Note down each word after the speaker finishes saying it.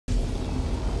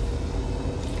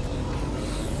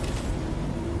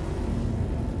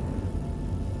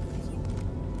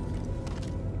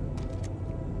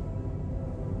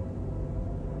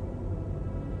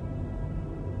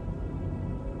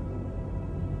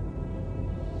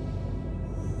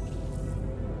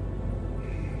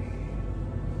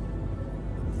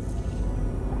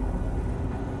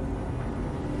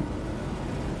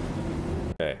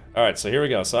Okay. All right, so here we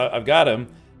go. So I've got him,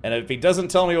 and if he doesn't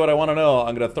tell me what I want to know,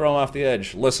 I'm going to throw him off the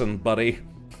edge. Listen, buddy.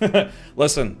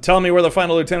 Listen, tell me where the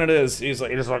final lieutenant is. He's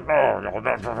like,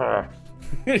 oh,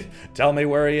 tell me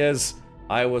where he is.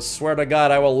 I will swear to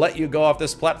God, I will let you go off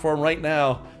this platform right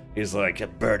now. He's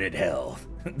like, burn in hell,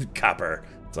 copper.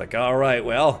 It's like, all right,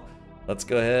 well, let's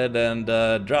go ahead and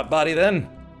drop body then.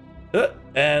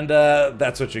 And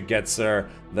that's what you get, sir.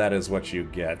 That is what you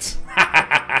get.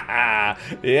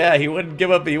 Yeah, he wouldn't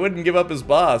give up. He wouldn't give up his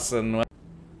boss. And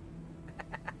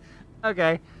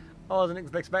okay, I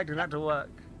wasn't expecting that to work.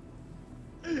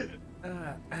 In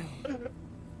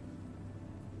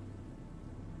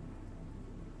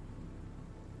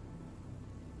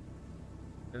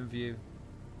view.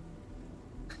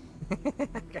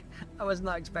 Okay, I was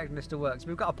not expecting this to work. So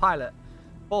we've got a pilot,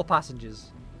 4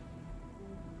 passengers.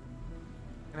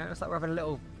 You know, it's like we're having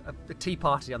a tea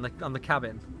party on the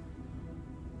cabin.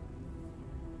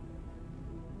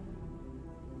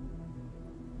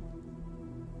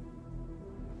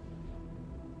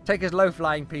 Take us low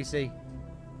flying, PC.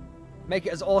 Make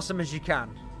it as awesome as you can.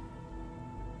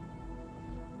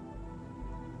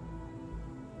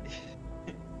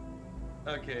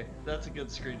 Okay, that's a good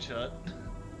screenshot.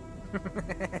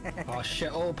 Oh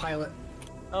shit, pilot.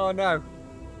 Oh no.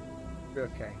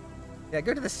 Okay. Yeah,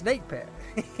 go to the snake pit.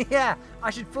 Yeah, I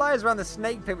should fly us around the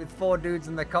snake pit with 4 dudes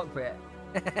in the cockpit.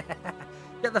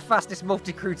 Get the fastest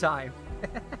multi-crew time.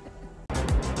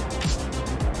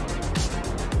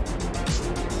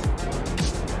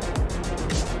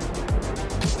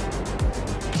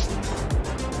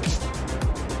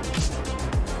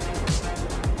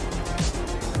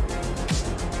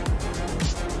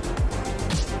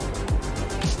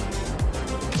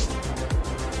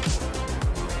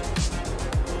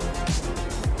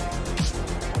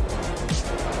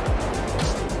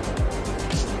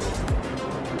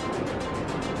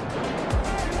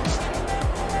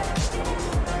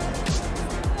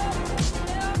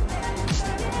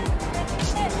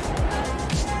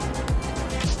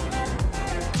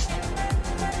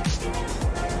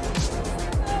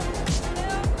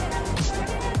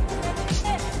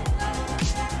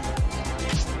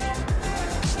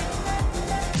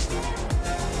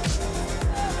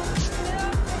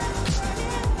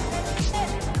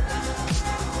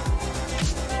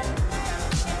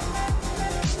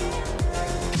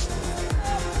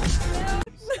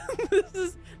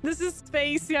 This is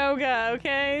space yoga,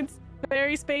 okay? It's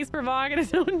very space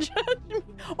provocative. Don't judge me.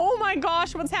 Oh my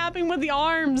gosh, what's happening with the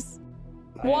arms?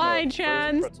 Why,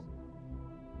 Chan?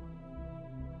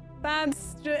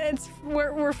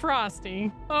 We're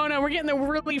frosty. Oh no, we're getting the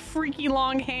really freaky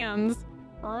long hands.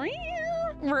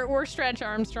 We're Stretch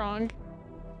Armstrong.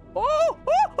 Oh,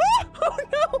 oh, oh, oh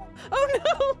no! Oh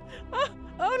no!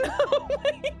 Oh no!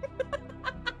 Wait.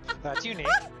 That's unique.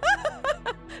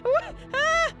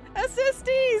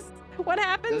 SSDs! What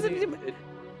happens if you... It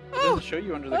doesn't show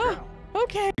you under the ground.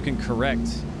 Okay. You can correct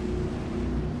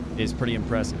is pretty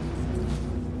impressive.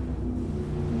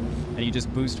 And you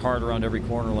just boost hard around every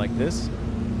corner like this.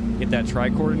 Get that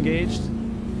tricord engaged.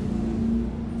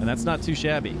 And that's not too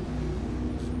shabby.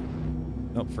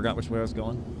 Nope, forgot which way I was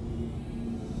going.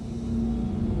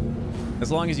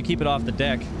 As long as you keep it off the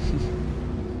deck.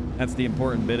 That's the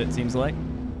important bit, it seems like.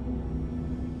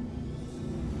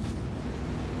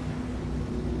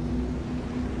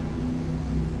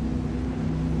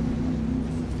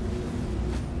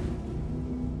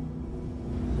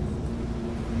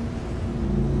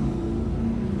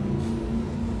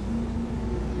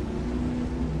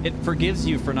 It forgives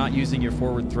you for not using your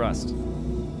forward thrust.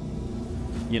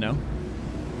 You know?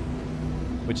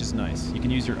 Which is nice. You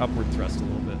can use your upward thrust a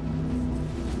little bit.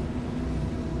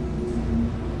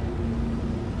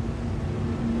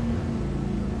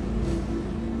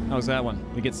 How's that one?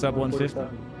 We get sub 150?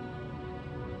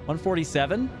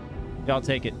 147? Yeah, I'll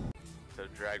take it. So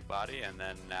drag body and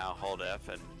then now hold F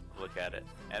and look at it.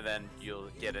 And then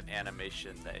you'll get an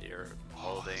animation that you're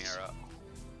holding or up.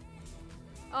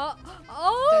 Oh,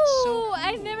 so cool.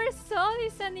 I never saw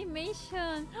this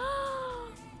animation.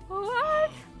 What?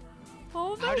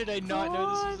 Oh my How did I not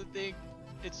know this God. was a thing?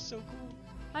 It's so cool.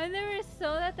 I never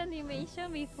saw that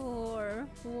animation before.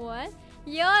 What?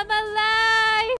 You're alive!